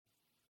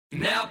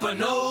Napa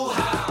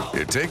know-how.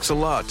 It takes a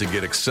lot to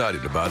get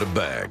excited about a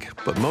bag,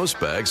 but most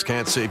bags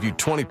can't save you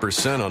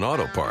 20% on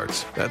auto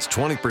parts. That's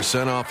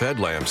 20% off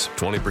headlamps,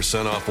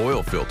 20% off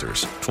oil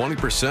filters,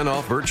 20%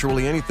 off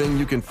virtually anything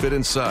you can fit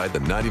inside the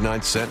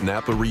 99-cent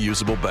Napa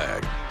reusable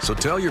bag. So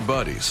tell your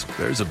buddies,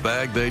 there's a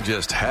bag they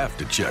just have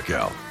to check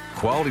out.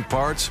 Quality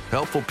parts,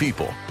 helpful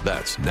people.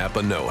 That's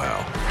Napa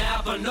know-how.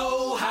 Napa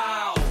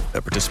know-how.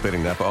 At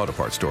participating Napa Auto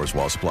Parts stores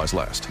while supplies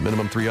last.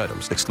 Minimum 3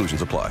 items.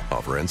 Exclusions apply.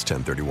 Offer ends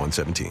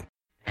 10/31/17.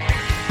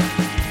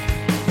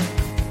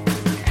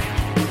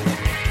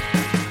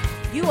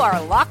 You are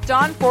Locked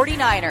On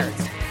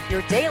 49ers,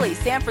 your daily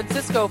San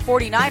Francisco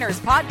 49ers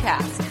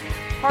podcast.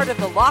 Part of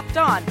the Locked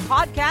On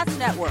Podcast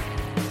Network,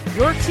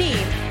 your team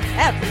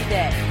every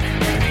day.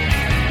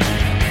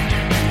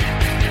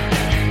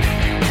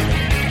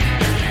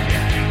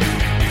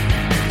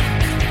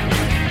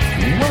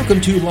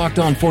 Welcome to Locked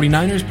On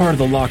 49ers, part of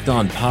the Locked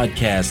On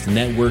Podcast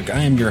Network. I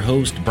am your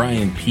host,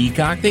 Brian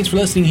Peacock. Thanks for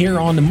listening here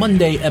on the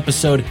Monday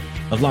episode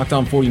of Locked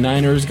On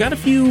 49ers. Got a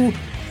few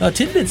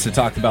tidbits to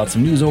talk about,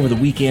 some news over the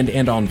weekend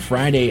and on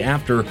Friday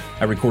after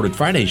I recorded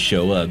Friday's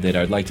show that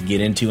I'd like to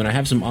get into. And I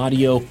have some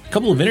audio, a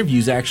couple of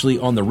interviews actually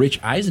on the Rich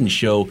Eisen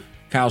show.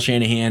 Kyle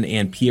Shanahan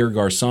and Pierre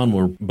Garçon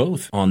were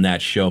both on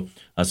that show.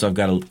 So I've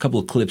got a couple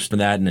of clips for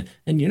that.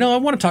 And you know, I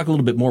want to talk a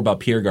little bit more about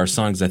Pierre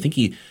Garçon because I think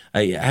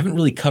I haven't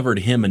really covered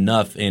him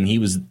enough. And he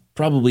was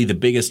probably the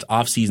biggest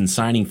offseason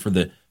signing for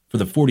the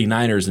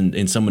 49ers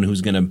and someone who's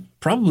going to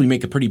probably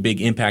make a pretty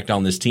big impact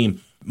on this team.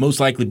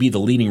 Most likely be the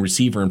leading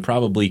receiver and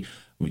probably,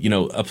 you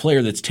know, a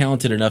player that's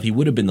talented enough. He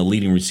would have been the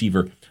leading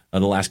receiver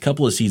the last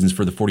couple of seasons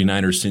for the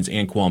 49ers since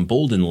Anquan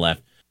Boldin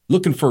left.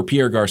 Looking for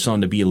Pierre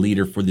Garçon to be a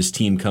leader for this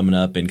team coming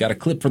up, and got a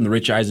clip from the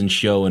Rich Eisen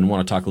show and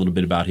want to talk a little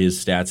bit about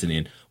his stats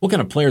and what kind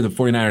of player the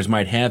 49ers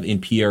might have in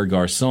Pierre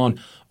Garçon.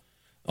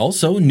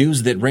 Also,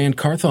 news that Ran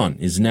Carthon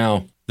is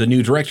now the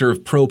new director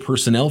of pro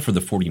personnel for the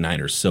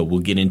 49ers, so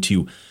we'll get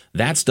into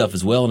that stuff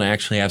as well, and I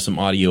actually have some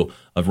audio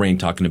of Ran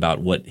talking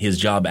about what his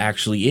job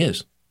actually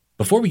is.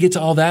 Before we get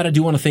to all that, I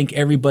do want to thank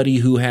everybody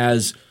who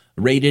has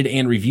rated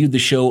and reviewed the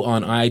show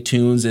on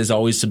iTunes. As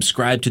always,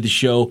 subscribe to the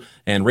show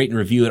and rate and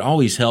review. It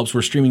always helps.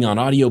 We're streaming on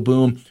Audio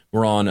Boom.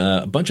 We're on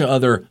a bunch of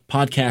other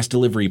podcast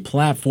delivery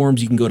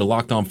platforms. You can go to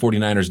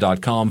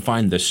LockedOn49ers.com,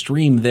 find the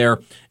stream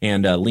there,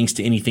 and links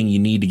to anything you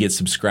need to get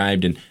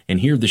subscribed and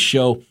hear the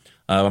show.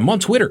 I'm on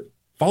Twitter.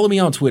 Follow me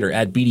on Twitter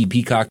at BD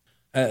Peacock.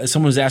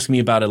 Someone was asking me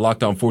about a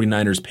Locked On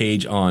 49ers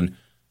page on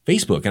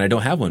Facebook, and I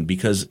don't have one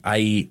because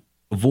I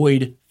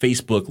avoid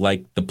Facebook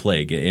like the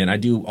plague. And I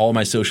do all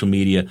my social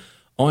media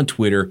on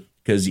Twitter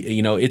because,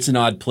 you know, it's an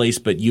odd place,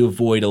 but you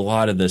avoid a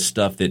lot of the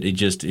stuff that it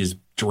just is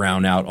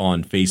drowned out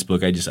on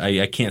Facebook. I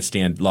can't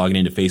stand logging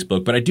into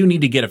Facebook, but I do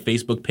need to get a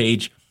Facebook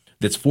page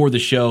that's for the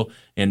show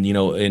and, you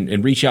know,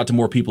 and reach out to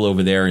more people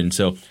over there. And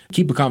so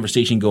keep a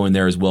conversation going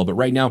there as well. But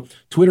right now,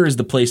 Twitter is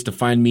the place to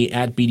find me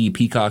at BD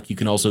Peacock. You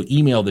can also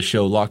email the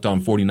show,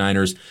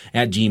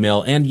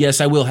 LockedOn49ers@gmail.com. And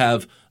yes, I will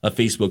have a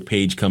Facebook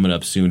page coming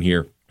up soon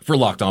here for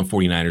Locked On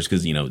 49ers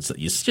because, you know,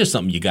 it's just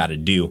something you got to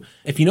do.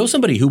 If you know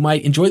somebody who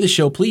might enjoy the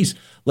show, please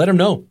let them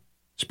know.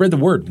 Spread the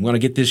word. We want to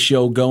get this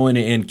show going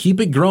and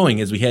keep it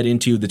growing as we head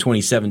into the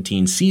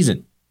 2017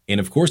 season. And,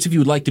 of course, if you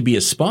would like to be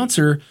a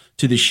sponsor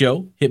to the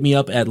show, hit me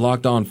up at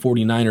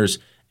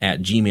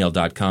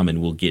LockedOn49ers@gmail.com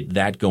and we'll get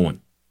that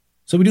going.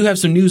 So we do have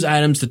some news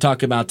items to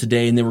talk about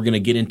today, and then we're going to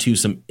get into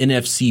some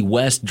NFC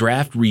West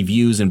draft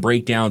reviews and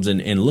breakdowns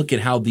and look at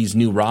how these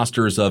new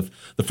rosters of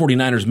the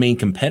 49ers' main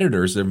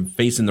competitors are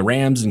facing the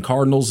Rams and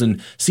Cardinals and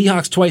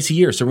Seahawks twice a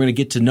year. So we're going to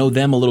get to know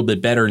them a little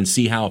bit better and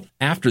see how,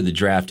 after the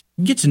draft,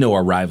 get to know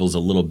our rivals a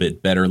little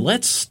bit better.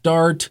 Let's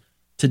start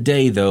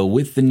today, though,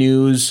 with the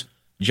news.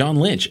 John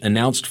Lynch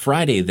announced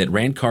Friday that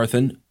Ran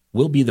Carthon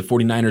will be the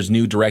 49ers'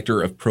 new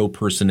director of pro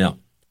personnel.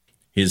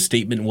 His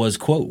statement was,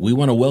 quote, "We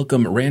want to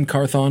welcome Ran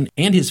Carthon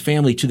and his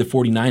family to the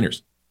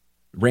 49ers.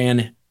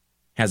 Ran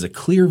has a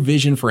clear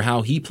vision for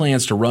how he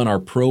plans to run our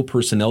pro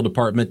personnel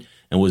department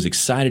and was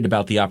excited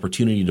about the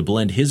opportunity to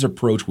blend his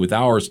approach with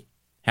ours.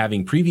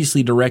 Having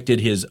previously directed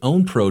his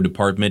own pro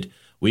department,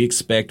 we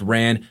expect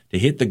Ran to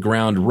hit the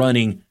ground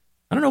running."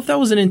 I don't know if that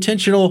was an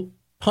intentional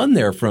pun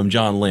there from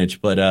John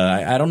Lynch, but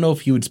I don't know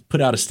if he would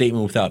put out a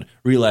statement without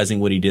realizing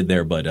what he did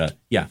there, but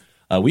yeah.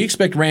 We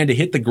expect Ran to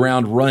hit the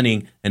ground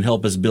running and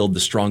help us build the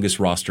strongest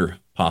roster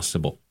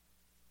possible.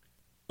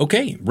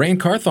 Okay, Ran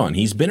Carthon.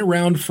 He's been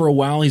around for a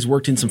while. He's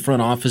worked in some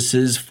front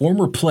offices,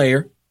 former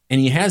player, and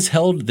he has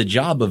held the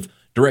job of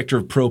director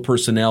of pro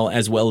personnel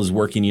as well as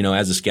working, you know,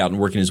 as a scout and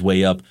working his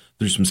way up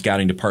through some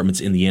scouting departments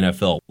in the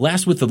NFL.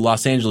 Last with the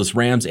Los Angeles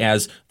Rams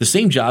as the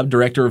same job,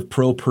 director of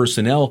pro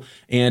personnel.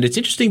 And it's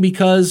interesting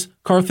because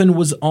Carthon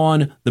was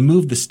on the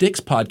Move the Sticks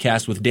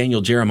podcast with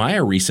Daniel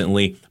Jeremiah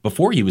recently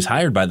before he was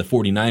hired by the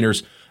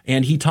 49ers.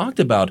 And he talked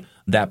about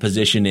that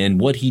position and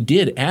what he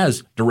did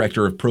as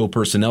director of pro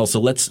personnel.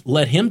 So let's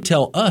let him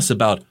tell us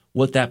about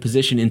what that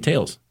position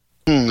entails.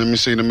 Let me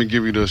see. Let me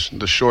give you the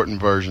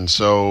shortened version.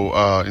 So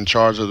in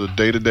charge of the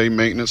day-to-day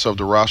maintenance of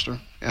the roster.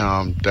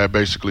 That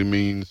basically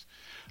means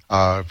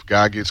If a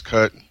guy gets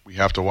cut, we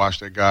have to watch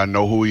that guy,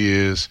 know who he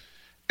is,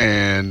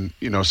 and,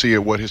 see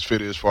what his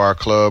fit is for our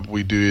club.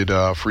 We did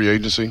free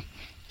agency,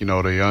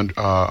 the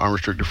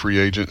unrestricted free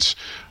agents,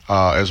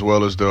 as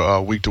well as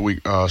the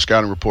week-to-week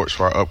scouting reports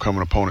for our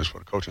upcoming opponents for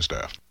the coaching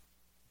staff.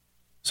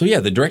 So,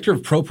 yeah, the director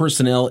of pro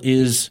personnel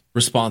is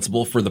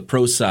responsible for the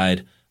pro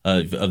side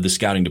of the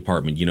scouting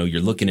department. You're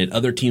looking at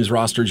other teams'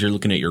 rosters, you're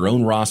looking at your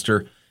own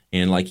roster.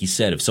 And like you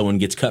said, if someone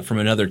gets cut from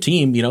another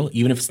team,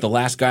 even if it's the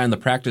last guy on the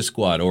practice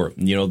squad or,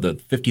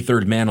 the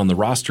 53rd man on the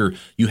roster,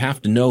 you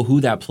have to know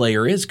who that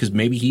player is because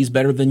maybe he's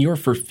better than your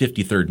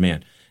 53rd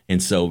man.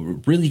 And so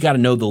really got to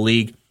know the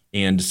league.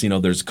 And,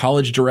 there's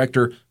college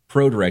director,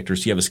 pro director.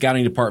 So you have a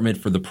scouting department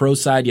for the pro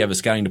side, you have a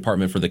scouting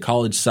department for the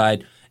college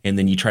side, and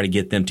then you try to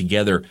get them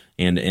together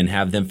and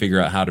have them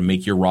figure out how to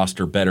make your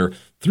roster better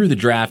through the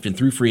draft and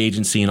through free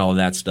agency and all of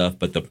that stuff.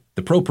 But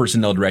the pro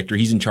personnel director,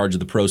 he's in charge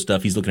of the pro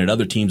stuff. He's looking at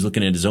other teams,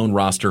 looking at his own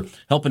roster,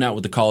 helping out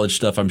with the college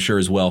stuff, I'm sure,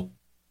 as well.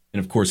 And,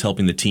 of course,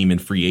 helping the team in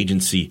free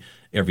agency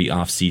every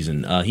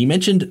offseason. He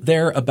mentioned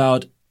there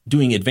about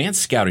doing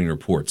advanced scouting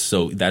reports.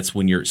 So that's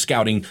when you're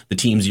scouting the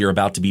teams you're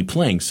about to be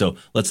playing. So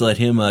let's let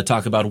him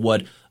talk about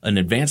what an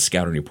advanced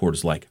scouting report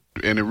is like.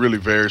 And it really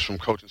varies from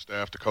coaching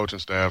staff to coaching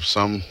staff.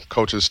 Some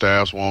coaching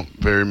staffs want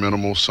very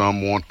minimal.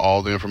 Some want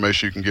all the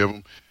information you can give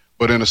them.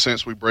 But in a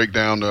sense, we break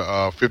down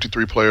the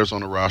 53 players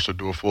on the roster,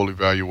 do a full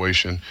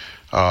evaluation,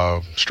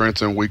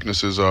 strengths and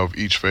weaknesses of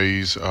each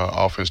phase,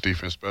 offense,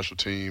 defense, special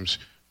teams,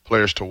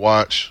 players to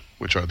watch,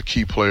 which are the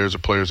key players, the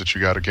players that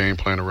you got a game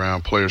plan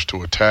around, players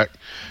to attack,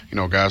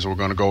 guys that we're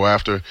going to go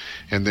after.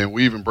 And then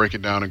we even break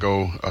it down and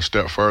go a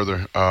step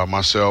further.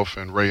 Myself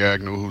and Ray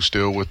Agnew, who's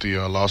still with the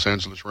Los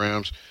Angeles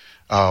Rams,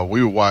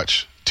 we would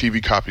watch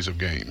TV copies of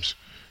games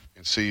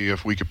and see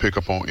if we could pick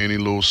up on any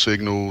little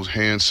signals,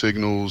 hand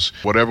signals,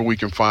 whatever we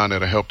can find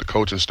that'll help the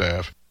coaching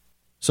staff.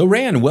 So,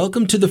 Rand,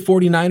 welcome to the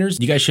 49ers.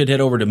 You guys should head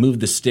over to Move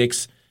the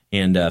Sticks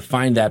and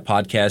find that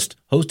podcast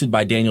hosted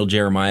by Daniel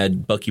Jeremiah.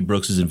 Bucky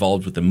Brooks is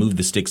involved with the Move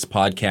the Sticks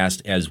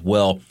podcast as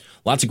well.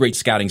 Lots of great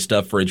scouting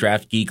stuff for a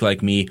draft geek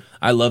like me.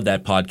 I love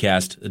that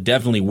podcast.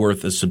 Definitely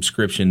worth a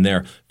subscription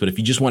there. But if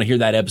you just want to hear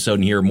that episode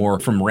and hear more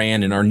from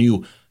Rand and our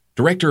new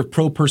Director of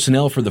Pro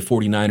Personnel for the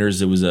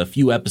 49ers, it was a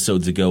few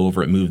episodes ago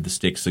over at Move the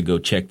Sticks, so go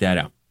check that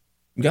out.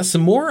 We got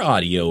some more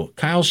audio.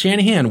 Kyle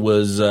Shanahan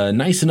was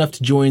nice enough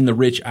to join the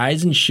Rich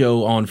Eisen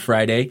show on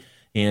Friday,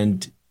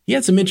 and he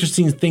had some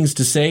interesting things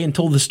to say and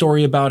told the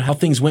story about how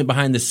things went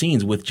behind the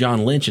scenes with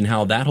John Lynch and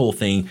how that whole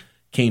thing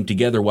came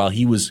together while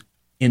he was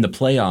in the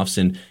playoffs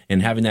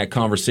and having that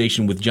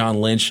conversation with John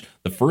Lynch,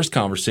 the first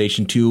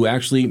conversation to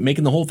actually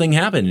making the whole thing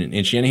happen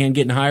and Shanahan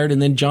getting hired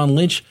and then John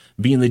Lynch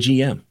being the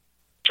GM.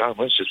 John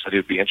Lynch just said he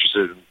would be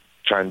interested in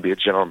trying to be a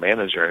general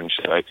manager. And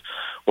she's like,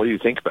 what do you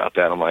think about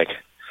that? I'm like,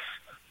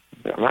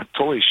 I'm not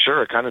totally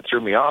sure. It kind of threw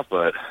me off,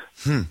 but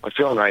my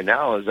feeling right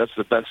now is that's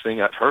the best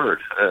thing I've heard.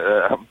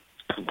 I'm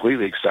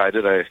completely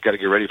excited. I got to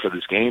get ready for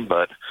this game,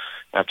 but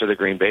after the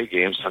Green Bay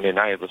game Sunday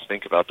night, let's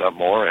think about that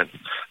more, and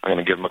I'm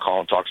going to give him a call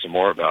and talk some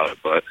more about it.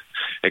 But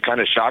it kind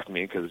of shocked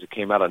me because it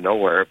came out of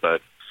nowhere,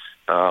 but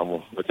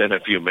within a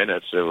few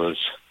minutes, it was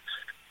 –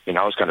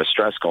 I was kind of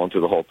stressed going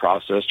through the whole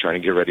process,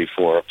 trying to get ready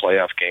for a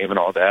playoff game and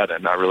all that,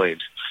 and not really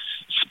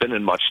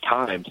spending much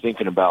time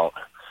thinking about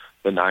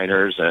the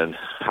Niners and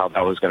how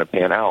that was going to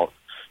pan out.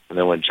 And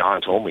then when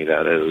John told me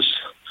that, it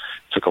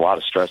took a lot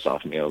of stress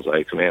off me. I was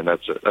like, man,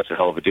 that's a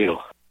hell of a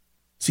deal.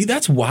 See,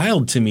 that's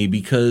wild to me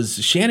because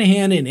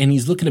Shanahan, and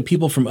he's looking at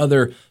people from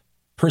other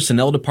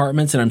personnel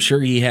departments, and I'm sure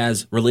he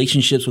has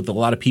relationships with a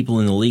lot of people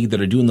in the league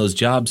that are doing those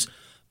jobs.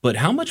 But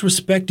how much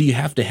respect do you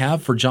have to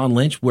have for John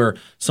Lynch, where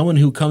someone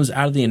who comes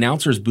out of the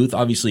announcer's booth,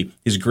 obviously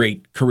his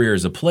great career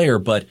as a player,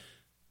 but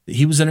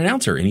he was an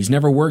announcer and he's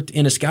never worked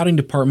in a scouting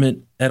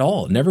department at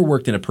all, never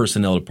worked in a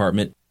personnel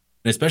department,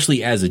 and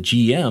especially as a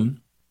GM,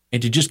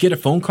 and to just get a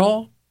phone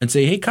call and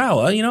say, hey, Kyle,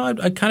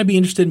 I'd kind of be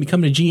interested in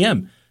becoming a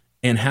GM,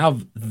 and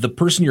have the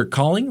person you're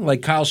calling,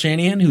 like Kyle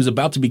Shanahan, who's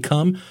about to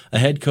become a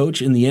head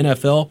coach in the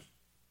NFL,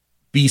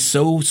 be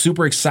so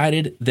super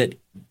excited that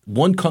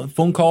one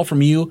phone call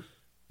from you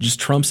just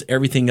trumps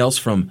everything else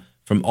from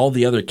all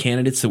the other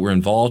candidates that were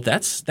involved.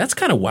 That's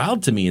kind of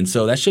wild to me. And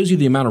so that shows you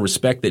the amount of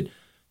respect that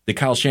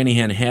Kyle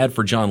Shanahan had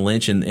for John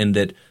Lynch and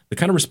that the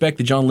kind of respect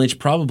that John Lynch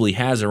probably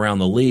has around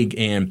the league.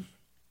 And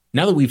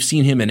now that we've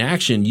seen him in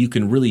action, you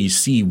can really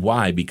see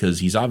why, because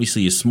he's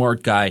obviously a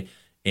smart guy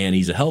and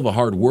he's a hell of a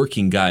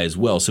hard-working guy as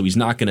well. So he's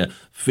not going to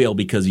fail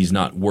because he's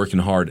not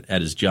working hard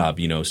at his job,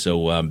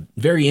 So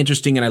very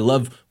interesting, and I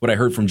love what I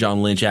heard from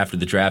John Lynch after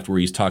the draft where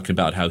he's talking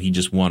about how he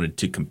just wanted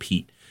to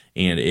compete.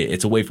 And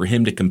it's a way for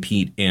him to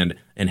compete and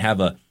have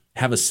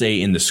a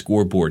say in the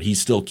scoreboard. He's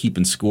still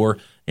keeping score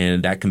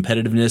and that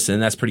competitiveness,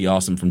 and that's pretty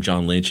awesome from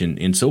John Lynch.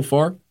 And so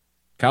far,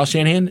 Kyle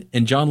Shanahan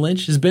and John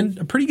Lynch has been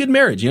a pretty good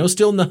marriage,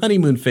 still in the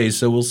honeymoon phase,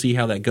 so we'll see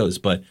how that goes.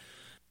 But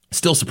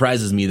still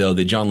surprises me, though,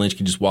 that John Lynch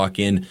can just walk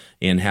in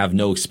and have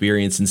no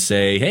experience and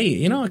say,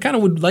 hey, I kind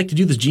of would like to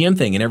do this GM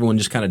thing, and everyone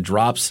just kind of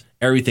drops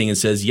everything and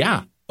says,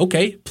 yeah,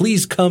 okay,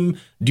 please come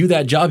do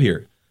that job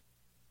here.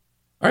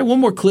 All right,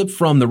 one more clip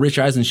from the Rich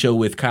Eisen Show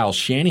with Kyle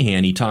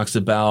Shanahan. He talks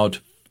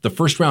about the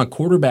first-round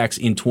quarterbacks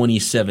in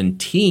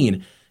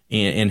 2017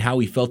 and how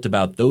he felt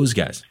about those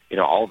guys.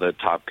 All the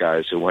top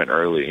guys who went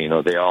early,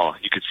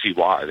 you could see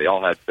why. They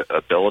all had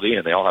ability,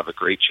 and they all have a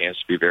great chance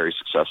to be very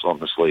successful in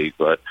this league.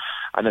 But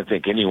I didn't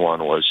think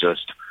anyone was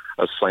just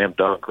a slam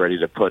dunk ready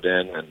to put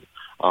in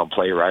and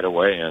play right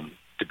away. And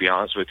to be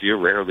honest with you,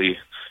 rarely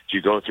do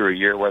you go through a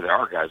year where there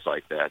are guys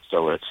like that.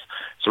 So it's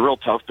a real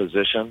tough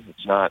position.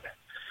 It's not,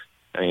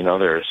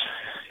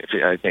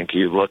 I think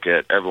you look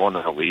at everyone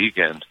in the league,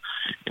 and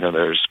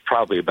there's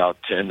probably about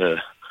 10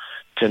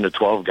 to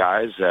 12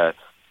 guys that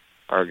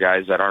are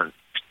guys that aren't,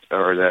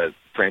 or that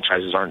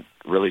franchises aren't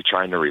really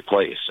trying to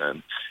replace.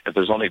 And if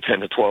there's only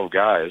 10 to 12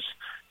 guys,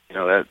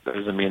 that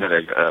doesn't mean that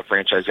a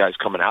franchise guy's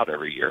coming out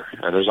every year.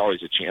 And there's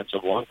always a chance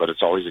of one, but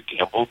it's always a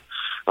gamble.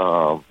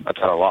 I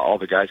thought all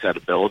the guys had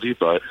ability,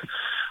 but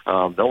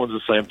no one's a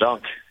slam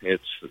dunk.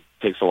 It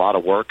takes a lot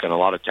of work and a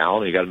lot of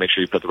talent. You got to make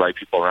sure you put the right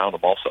people around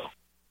them also.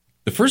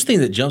 The first thing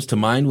that jumps to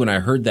mind when I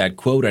heard that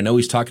quote, I know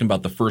he's talking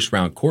about the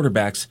first-round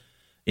quarterbacks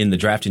in the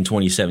draft in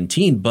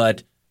 2017,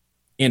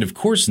 and of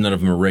course none of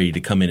them are ready to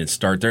come in and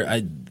start.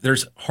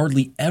 There's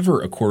hardly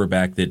ever a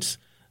quarterback that's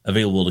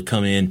available to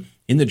come in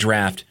the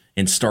draft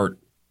and start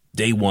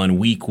day one,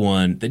 week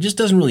one. That just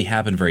doesn't really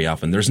happen very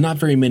often. There's not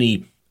very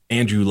many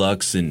Andrew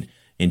Lucks and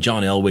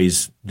John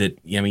Elways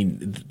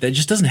that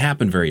just doesn't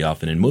happen very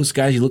often. And most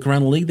guys, you look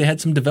around the league, they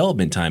had some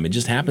development time. It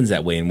just happens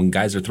that way. And when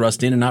guys are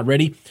thrust in and not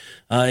ready,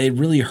 it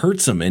really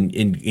hurts them.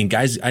 And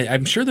guys,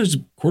 I'm sure there's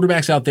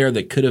quarterbacks out there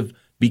that could have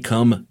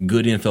become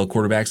good NFL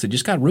quarterbacks that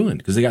just got ruined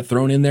because they got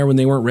thrown in there when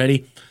they weren't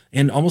ready.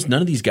 And almost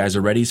none of these guys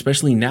are ready,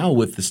 especially now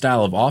with the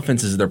style of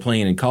offenses they're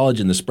playing in college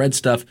and the spread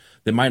stuff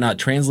that might not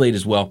translate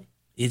as well.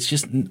 It's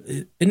just,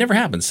 it never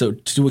happens. So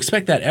to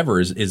expect that ever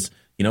is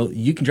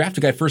you can draft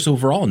a guy first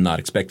overall and not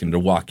expect him to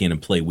walk in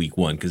and play week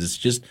one because it's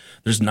just,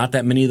 there's not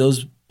that many of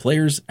those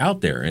players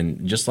out there.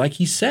 And just like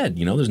he said,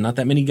 there's not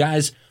that many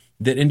guys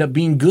that end up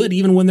being good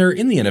even when they're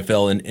in the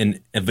NFL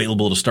and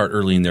available to start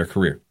early in their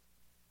career.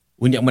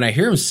 When I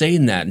hear him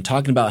saying that and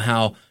talking about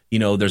how,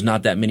 there's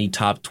not that many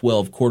top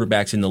 12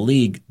 quarterbacks in the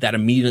league, that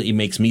immediately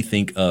makes me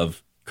think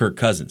of Kirk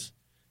Cousins.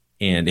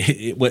 And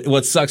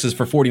what sucks is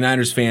for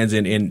 49ers fans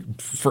and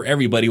for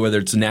everybody, whether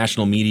it's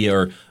national media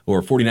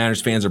or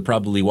 49ers fans or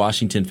probably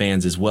Washington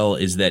fans as well,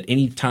 is that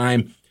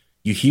anytime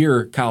you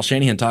hear Kyle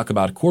Shanahan talk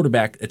about a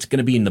quarterback, it's going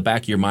to be in the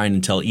back of your mind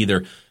until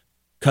either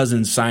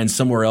Cousins signs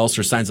somewhere else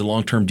or signs a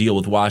long-term deal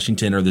with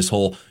Washington or this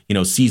whole,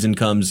 season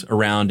comes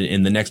around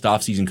and the next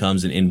offseason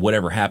comes and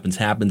whatever happens.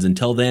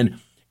 Until then,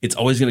 it's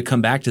always going to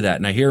come back to that.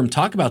 And I hear him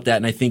talk about that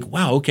and I think,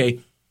 wow, okay,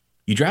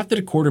 you drafted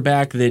a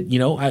quarterback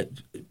that,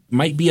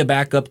 might be a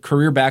backup,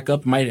 career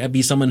backup, might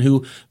be someone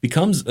who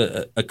becomes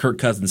a Kirk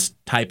Cousins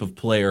type of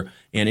player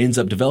and ends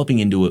up developing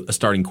into a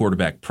starting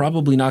quarterback.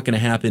 Probably not going to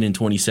happen in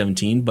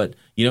 2017, but,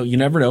 you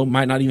never know.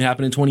 Might not even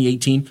happen in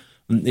 2018.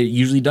 It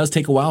usually does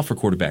take a while for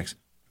quarterbacks.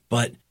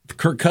 But the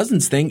Kirk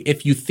Cousins thing,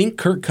 if you think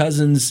Kirk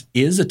Cousins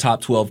is a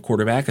top 12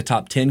 quarterback, a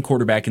top 10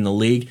 quarterback in the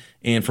league,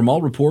 and from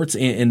all reports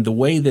and the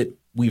way that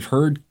we've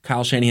heard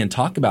Kyle Shanahan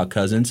talk about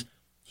Cousins,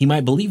 he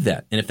might believe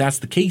that. And if that's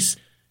the case,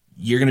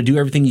 you're going to do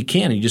everything you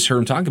can. And you just heard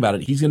him talk about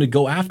it. He's going to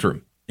go after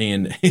him.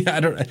 And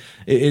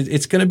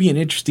it's going to be an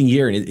interesting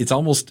year. And it's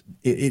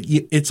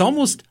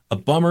almost a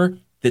bummer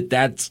that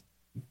that's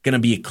going to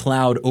be a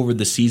cloud over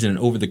the season and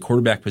over the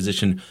quarterback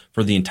position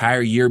for the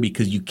entire year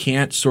because you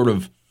can't sort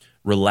of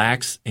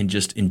relax and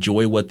just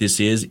enjoy what this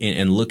is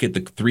and look at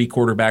the 4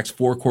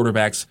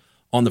 quarterbacks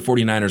on the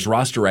 49ers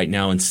roster right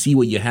now and see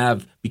what you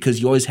have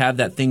because you always have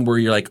that thing where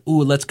you're like,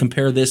 ooh, let's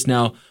compare this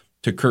now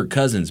to Kirk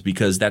Cousins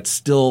because that's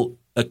still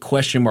a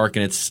question mark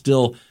and it's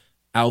still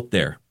out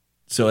there.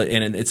 So,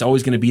 and it's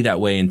always going to be that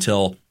way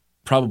until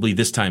probably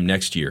this time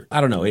next year. I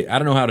don't know. I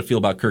don't know how to feel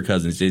about Kirk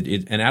Cousins.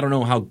 And I don't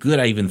know how good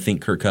I even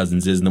think Kirk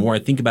Cousins is. And the more I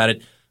think about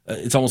it,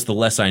 it's almost the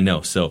less I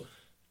know. So,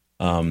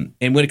 and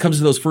when it comes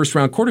to those first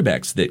round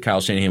quarterbacks that Kyle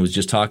Shanahan was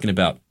just talking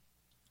about,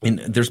 and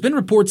there's been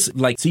reports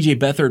like CJ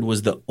Beathard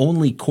was the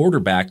only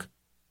quarterback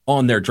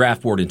on their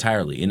draft board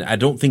entirely. And I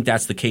don't think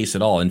that's the case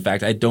at all. In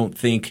fact, I don't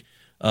think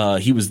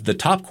he was the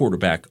top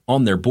quarterback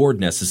on their board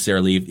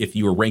necessarily if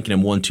you were ranking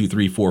him 1, 2,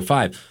 3, 4,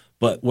 5.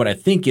 But what I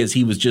think is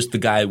he was just the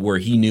guy where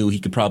he knew he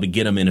could probably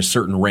get him in a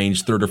certain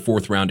range, 3rd or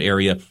 4th round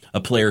area,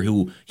 a player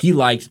who he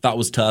liked, thought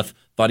was tough,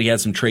 thought he had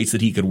some traits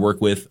that he could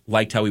work with,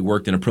 liked how he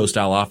worked in a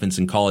pro-style offense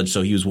in college,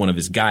 so he was one of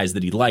his guys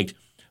that he liked.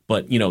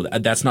 But,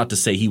 that's not to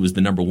say he was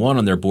the number 1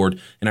 on their board.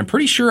 And I'm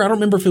pretty sure, I don't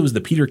remember if it was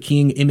the Peter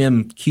King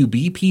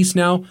MMQB piece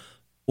now,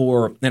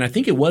 and I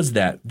think it was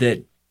that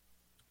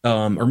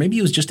or maybe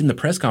it was just in the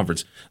press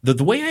conference.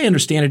 The way I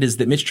understand it is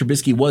that Mitch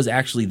Trubisky was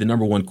actually the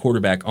number 1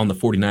 quarterback on the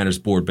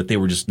 49ers board, but they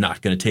were just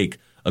not going to take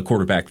a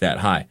quarterback that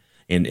high.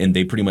 And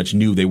they pretty much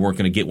knew they weren't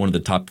going to get one of the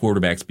top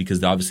quarterbacks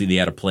because obviously they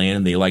had a plan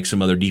and they liked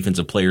some other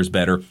defensive players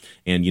better.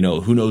 And,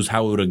 who knows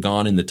how it would have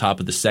gone in the top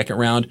of the 2nd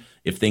round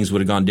if things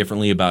would have gone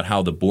differently about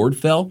how the board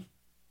fell.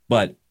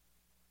 But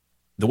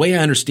the way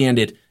I understand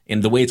it,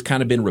 And the way it's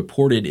kind of been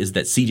reported is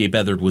that C.J.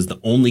 Beathard was the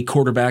only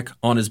quarterback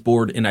on his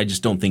board, and I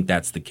just don't think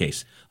that's the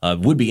case. It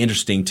would be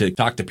interesting to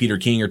talk to Peter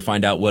King or to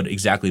find out what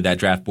exactly that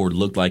draft board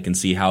looked like and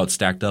see how it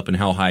stacked up and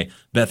how high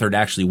Beathard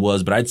actually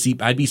was. But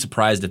I'd be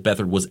surprised if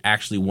Beathard was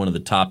actually one of the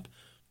top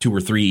 2 or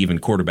 3 even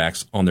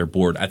quarterbacks on their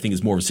board. I think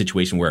it's more of a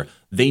situation where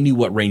they knew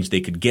what range they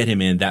could get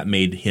him in. That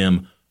made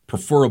him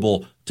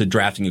preferable to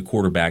drafting a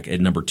quarterback at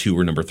number 2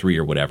 or number 3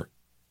 or whatever.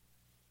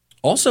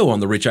 Also on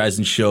the Rich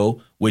Eisen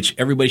Show, which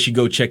everybody should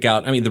go check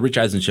out. I mean, the Rich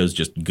Eisen Show is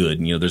just good.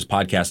 You know, there's a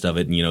podcast of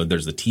it, and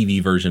there's the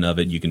TV version of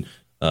it. You can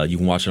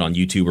watch it on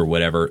YouTube or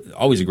whatever.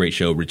 Always a great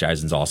show. Rich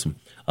Eisen's awesome.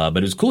 But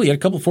it was cool. He had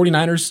a couple of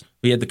 49ers.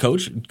 We had the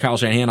coach, Kyle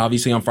Shanahan,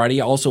 obviously on Friday.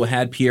 He also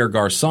had Pierre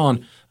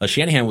Garçon.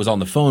 Shanahan was on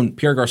the phone.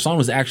 Pierre Garçon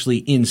was actually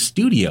in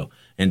studio.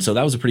 And so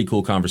that was a pretty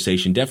cool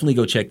conversation. Definitely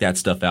go check that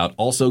stuff out.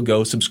 Also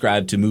go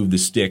subscribe to Move the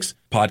Sticks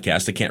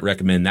podcast. I can't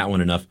recommend that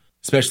one enough,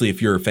 especially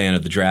if you're a fan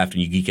of the draft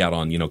and you geek out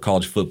on,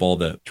 college football,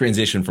 the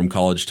transition from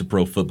college to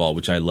pro football,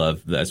 which I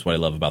love. That's what I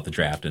love about the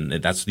draft. And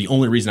that's the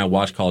only reason I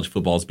watch college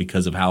football is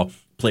because of how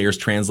players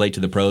translate to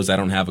the pros. I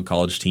don't have a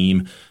college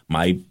team.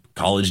 My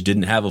college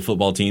didn't have a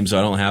football team, so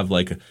I don't have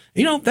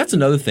that's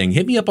another thing.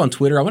 Hit me up on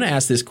Twitter. I want to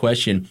ask this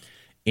question,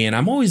 and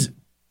I'm always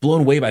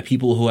blown away by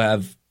people who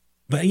have,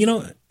 but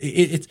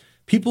it's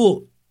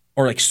people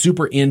are like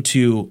super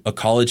into a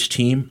college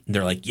team.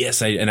 They're like, yes,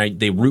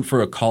 they root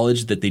for a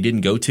college that they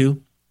didn't go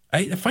to.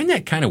 I find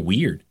that kind of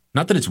weird.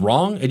 Not that it's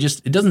wrong.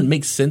 It doesn't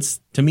make sense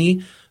to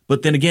me.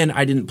 But then again,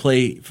 I didn't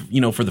play,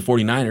 for the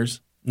 49ers.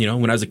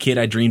 When I was a kid,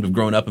 I dreamed of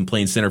growing up and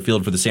playing center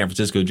field for the San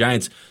Francisco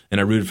Giants,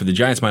 and I rooted for the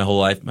Giants my whole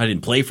life. I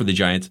didn't play for the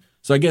Giants.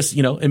 So I guess,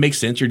 it makes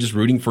sense. You're just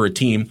rooting for a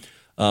team.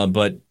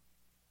 But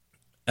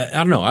I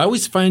don't know. I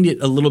always find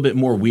it a little bit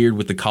more weird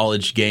with the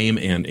college game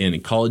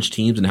and college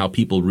teams and how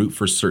people root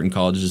for certain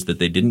colleges that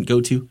they didn't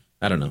go to.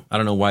 I don't know. I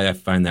don't know why I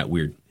find that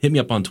weird. Hit me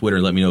up on Twitter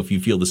and let me know if you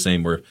feel the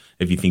same or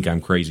if you think I'm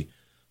crazy.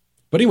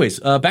 But anyways,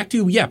 back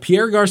to,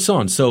 Pierre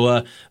Garçon.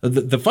 So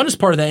the funnest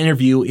part of that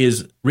interview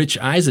is Rich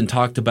Eisen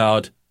talked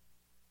about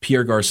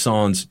Pierre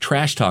Garçon's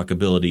trash talk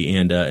ability,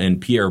 and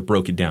Pierre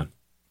broke it down.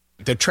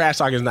 The trash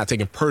talk is not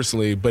taken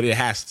personally, but it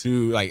has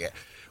to,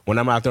 when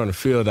I'm out there on the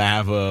field, I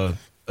have a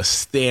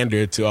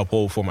standard to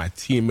uphold for my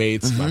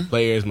teammates, my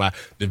players, my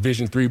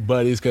Division III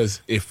buddies,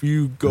 because if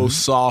you go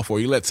soft or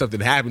you let something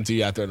happen to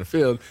you out there on the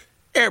field,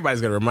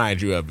 everybody's going to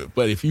remind you of it.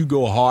 But if you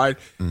go hard,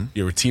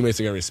 your teammates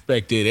are going to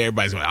respect it.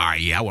 Everybody's going, all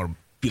right, I want to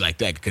be like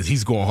that because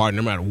he's going hard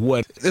no matter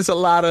what. There's a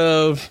lot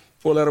of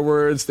 4-letter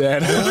words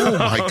that oh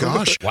my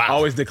gosh, wow.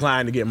 Always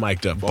decline to get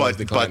mic'd up.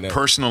 But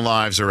personal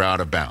lives are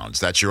out of bounds.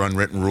 That's your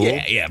unwritten rule?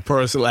 Yeah,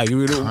 personal.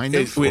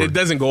 It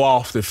doesn't go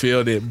off the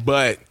field,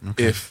 but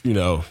if,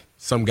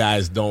 some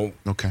guys don't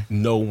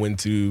know when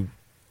to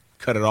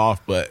cut it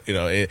off, but,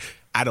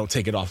 I don't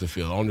take it off the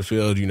field. On the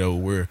field,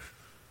 we're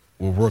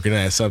working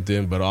at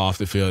something, but off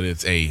the field,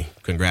 it's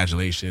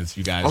congratulations,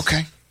 you guys.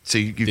 Okay, so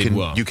you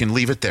can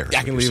leave it there.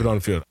 I can leave it on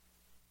the field.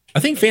 I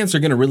think fans are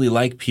going to really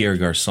like Pierre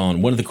Garçon.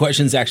 One of the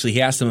questions actually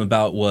he asked him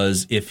about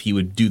was if he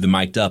would do the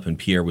mic'd up, and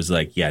Pierre was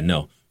like, yeah,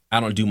 no,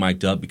 I don't do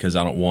mic'd up because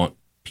I don't want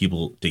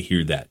people to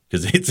hear that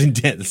because it's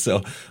intense.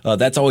 So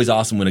that's always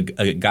awesome when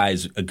a guy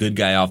is a good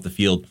guy off the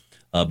field,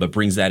 but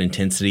brings that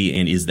intensity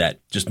and is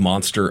that just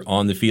monster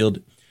on the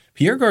field.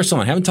 Pierre Garçon,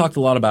 I haven't talked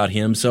a lot about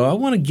him, so I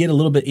want to get a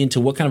little bit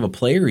into what kind of a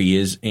player he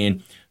is.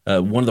 And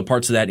one of the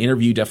parts of that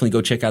interview, definitely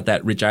go check out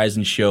that Rich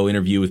Eisen Show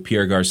interview with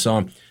Pierre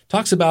Garçon.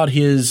 Talks about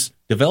his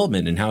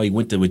development and how he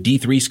went to a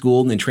D3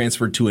 school and then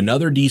transferred to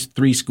another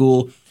D3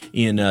 school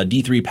in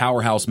D3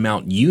 powerhouse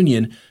Mount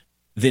Union,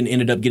 then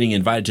ended up getting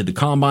invited to the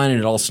Combine, and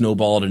it all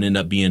snowballed and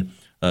ended up being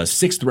a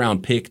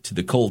 6th-round pick to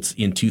the Colts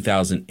in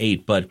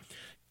 2008. But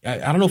I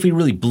don't know if he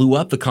really blew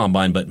up the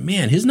Combine, but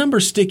man, his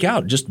numbers stick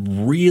out. Just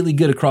really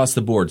good across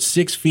the board.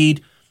 6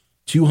 feet,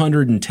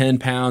 210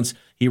 pounds.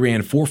 He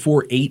ran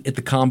 4.48 at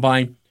the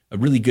Combine. A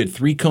really good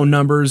 3-cone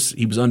numbers.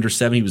 He was under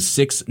 7. He was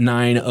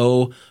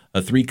 6.90,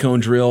 a 3-cone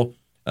drill,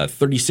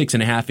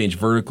 36.5-inch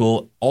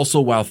vertical, also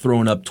while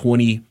throwing up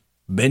 20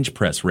 bench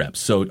press reps.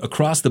 So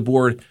across the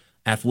board,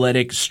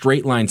 athletic,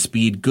 straight line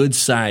speed, good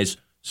size,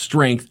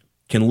 strength,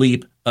 can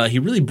leap. He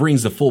really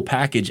brings the full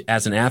package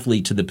as an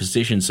athlete to the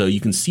position, so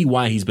you can see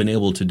why he's been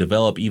able to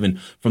develop even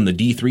from the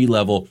D3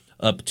 level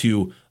up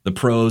to the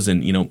pros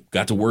and,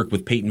 got to work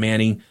with Peyton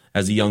Manning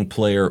as a young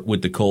player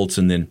with the Colts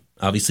and then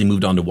obviously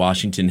moved on to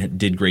Washington,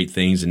 did great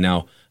things, and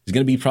now he's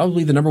going to be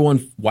probably the number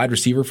 1 wide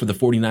receiver for the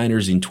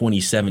 49ers in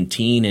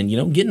 2017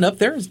 and, getting up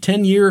there as a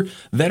 10-year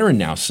veteran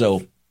now.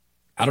 So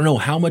I don't know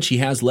how much he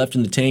has left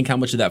in the tank, how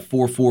much of that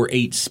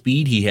 4.48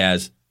 speed he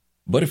has.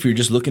 But if you're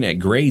just looking at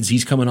grades,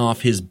 he's coming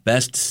off his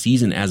best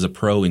season as a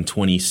pro in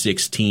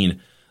 2016.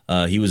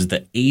 He was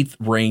the 8th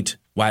ranked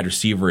wide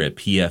receiver at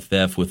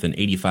PFF with an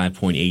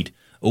 85.8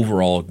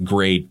 overall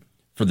grade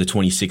for the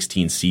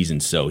 2016 season.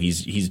 So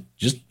he's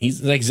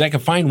like a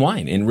fine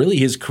wine, and really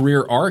his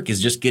career arc is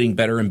just getting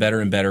better and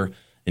better and better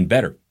and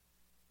better.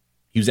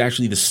 He was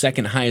actually the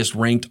 2nd highest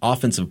ranked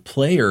offensive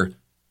player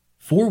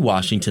for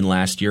Washington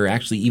last year,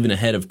 actually even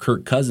ahead of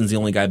Kirk Cousins. The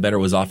only guy better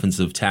was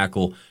offensive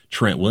tackle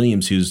Trent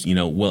Williams, who's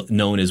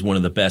known as one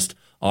of the best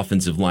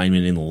offensive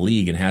linemen in the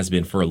league and has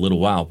been for a little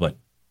while. But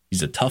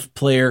he's a tough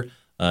player.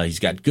 He's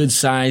got good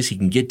size. He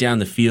can get down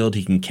the field.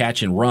 He can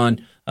catch and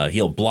run.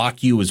 He'll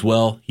block you as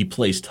well. He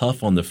plays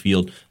tough on the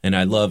field. And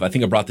I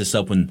think I brought this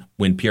up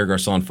when Pierre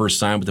Garçon first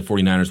signed with the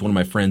 49ers. One of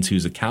my friends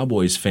who's a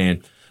Cowboys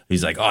fan,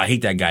 he's like, "Oh, I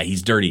hate that guy.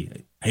 He's dirty.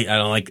 Hey, I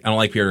don't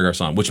like Pierre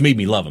Garçon," which made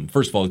me love him.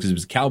 First of all, because it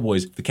was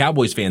Cowboys. If the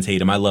Cowboys fans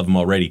hate him, I love him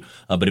already.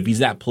 But if he's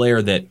that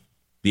player that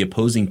the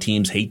opposing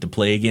teams hate to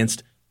play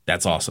against,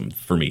 that's awesome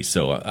for me.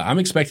 So I'm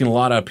expecting a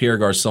lot out of Pierre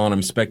Garçon. I'm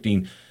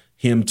expecting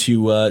him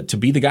to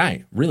be the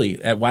guy,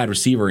 really, at wide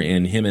receiver,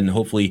 and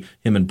hopefully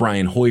him and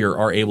Brian Hoyer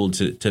are able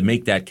to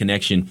make that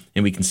connection,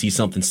 and we can see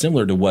something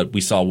similar to what we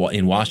saw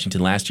in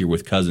Washington last year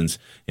with Cousins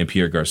and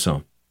Pierre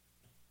Garçon.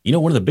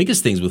 One of the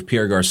biggest things with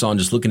Pierre Garçon,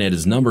 just looking at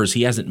his numbers,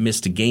 he hasn't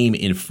missed a game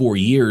in 4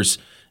 years,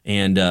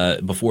 and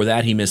before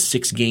that he missed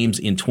 6 games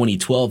in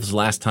 2012 is the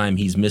last time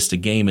he's missed a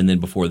game, and then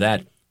before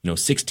that,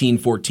 16,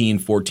 14,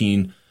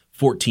 14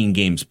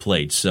 games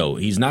played. So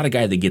he's not a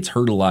guy that gets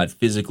hurt a lot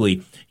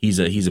physically. He's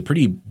a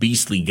pretty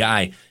beastly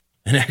guy.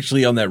 And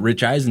actually on that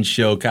Rich Eisen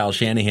show, Kyle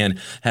Shanahan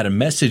had a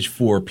message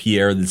for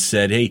Pierre that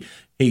said, hey,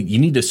 you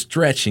need to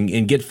stretch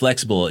and get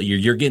flexible.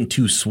 You're getting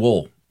too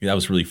swole. That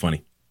was really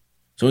funny.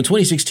 So in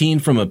 2016,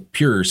 from a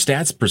pure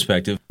stats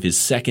perspective, his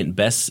second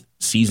best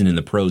season in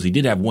the pros. He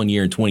did have 1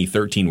 year in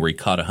 2013 where he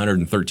caught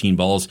 113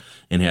 balls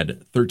and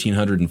had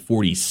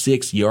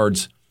 1,346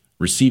 yards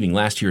receiving.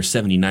 Last year,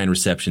 79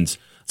 receptions,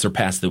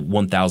 surpassed the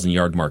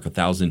 1,000-yard mark,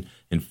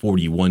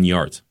 1,041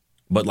 yards.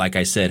 But like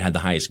I said, had the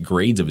highest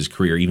grades of his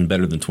career, even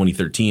better than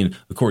 2013,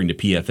 according to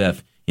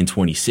PFF in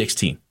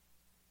 2016.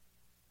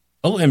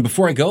 Oh, and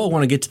before I go, I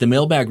want to get to the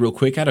mailbag real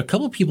quick. I had a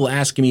couple of people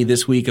asking me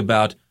this week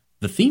about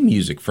the theme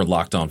music for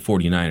Locked On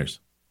 49ers.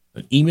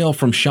 An email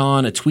from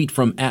Sean, a tweet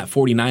from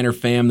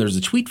 @49erFam. There's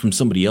a tweet from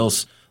somebody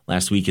else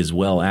last week as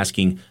well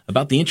asking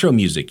about the intro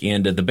music.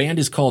 And the band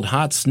is called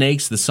Hot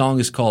Snakes. The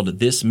song is called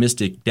This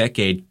Mystic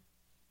Decade.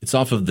 It's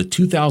off of the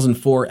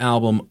 2004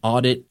 album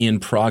Audit in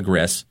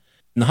Progress.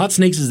 And the Hot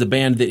Snakes is the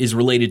band that is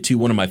related to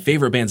one of my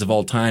favorite bands of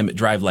all time,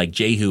 Drive Like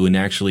Jehu, and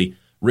actually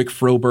Rick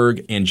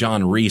Froberg and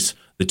John Reese,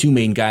 the two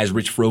main guys.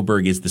 Rich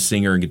Froberg is the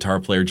singer and guitar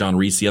player, John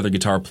Reese, the other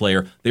guitar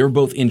player. They were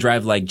both in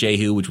Drive Like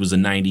Jehu, which was a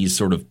 90s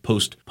sort of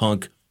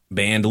post-punk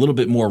band, a little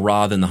bit more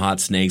raw than the Hot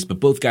Snakes,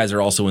 but both guys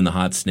are also in the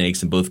Hot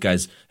Snakes, and both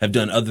guys have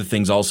done other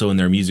things also in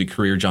their music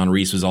career. John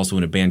Reese was also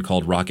in a band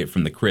called Rocket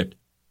from the Crypt.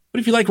 But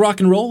if you like rock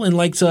and roll and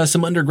like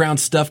some underground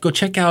stuff, go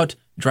check out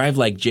Drive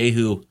Like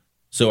Jehu.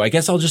 So I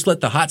guess I'll just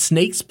let the Hot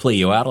Snakes play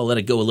you out. I'll let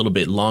it go a little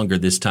bit longer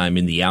this time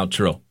in the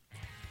outro.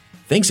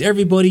 Thanks,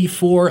 everybody,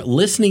 for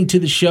listening to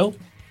the show.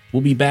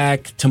 We'll be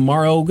back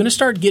tomorrow. We're going to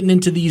start getting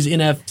into these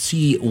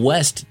NFC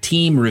West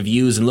team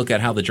reviews and look at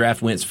how the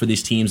draft went for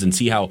these teams and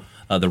see how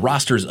the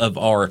rosters of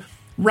our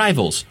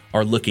rivals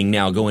are looking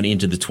now going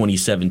into the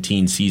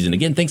 2017 season.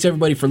 Again, thanks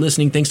everybody for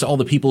listening. Thanks to all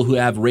the people who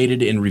have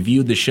rated and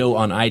reviewed the show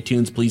on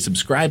iTunes. Please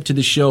subscribe to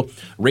the show.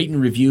 Rating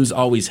reviews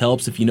always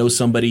helps. If you know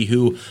somebody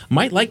who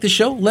might like the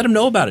show, let them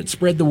know about it.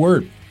 Spread the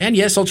word. And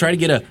yes, I'll try to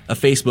get a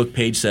Facebook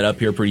page set up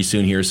here pretty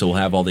soon here, so we'll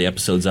have all the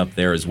episodes up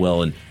there as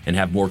well and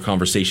have more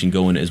conversation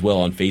going as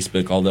well on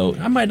Facebook, although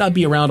I might not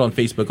be around on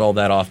Facebook all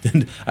that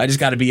often. I just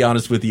got to be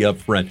honest with you up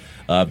front.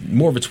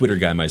 More of a Twitter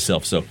guy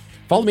myself, so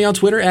follow me on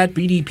Twitter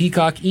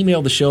 @BDPeacock.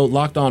 Email the show,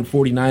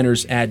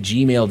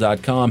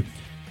 lockedon49ers@gmail.com.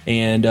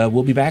 And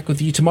we'll be back with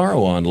you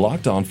tomorrow on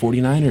Locked On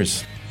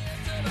 49ers.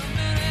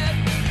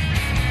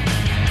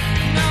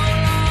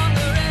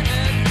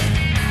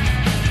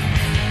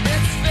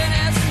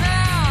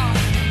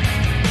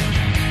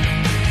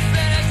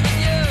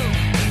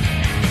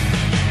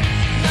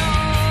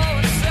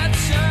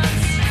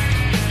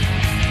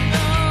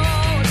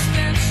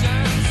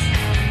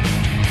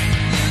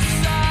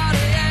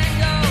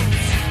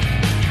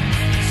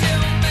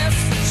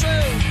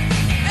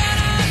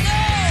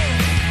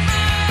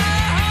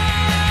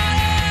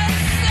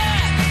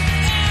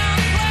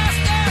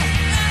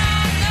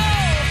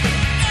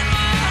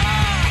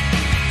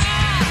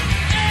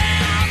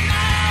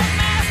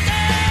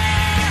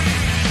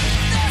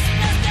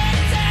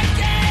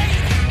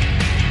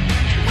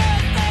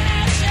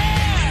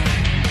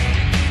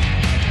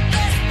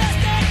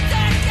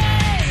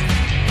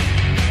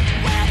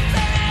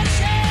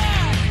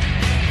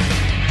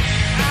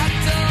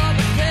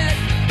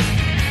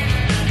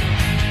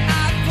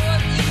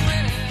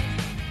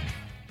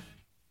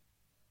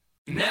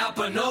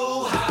 Napa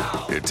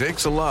know-how. It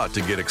takes a lot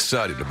to get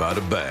excited about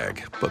a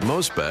bag, but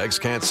most bags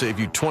can't save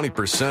you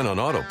 20% on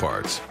auto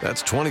parts.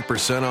 That's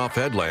 20% off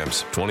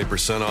headlamps,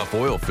 20% off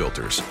oil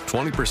filters,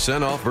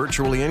 20% off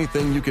virtually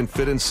anything you can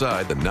fit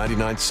inside the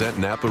 99-cent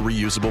Napa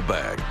reusable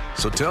bag.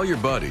 So tell your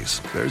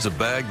buddies, there's a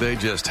bag they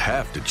just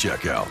have to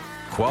check out.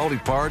 Quality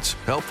parts,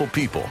 helpful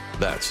people.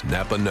 That's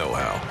Napa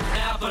know-how.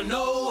 Napa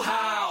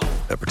know-how.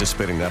 At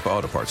participating Napa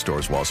Auto Parts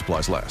stores while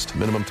supplies last.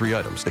 Minimum 3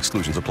 items.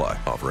 Exclusions apply.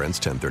 Offer ends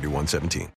 10/31/17.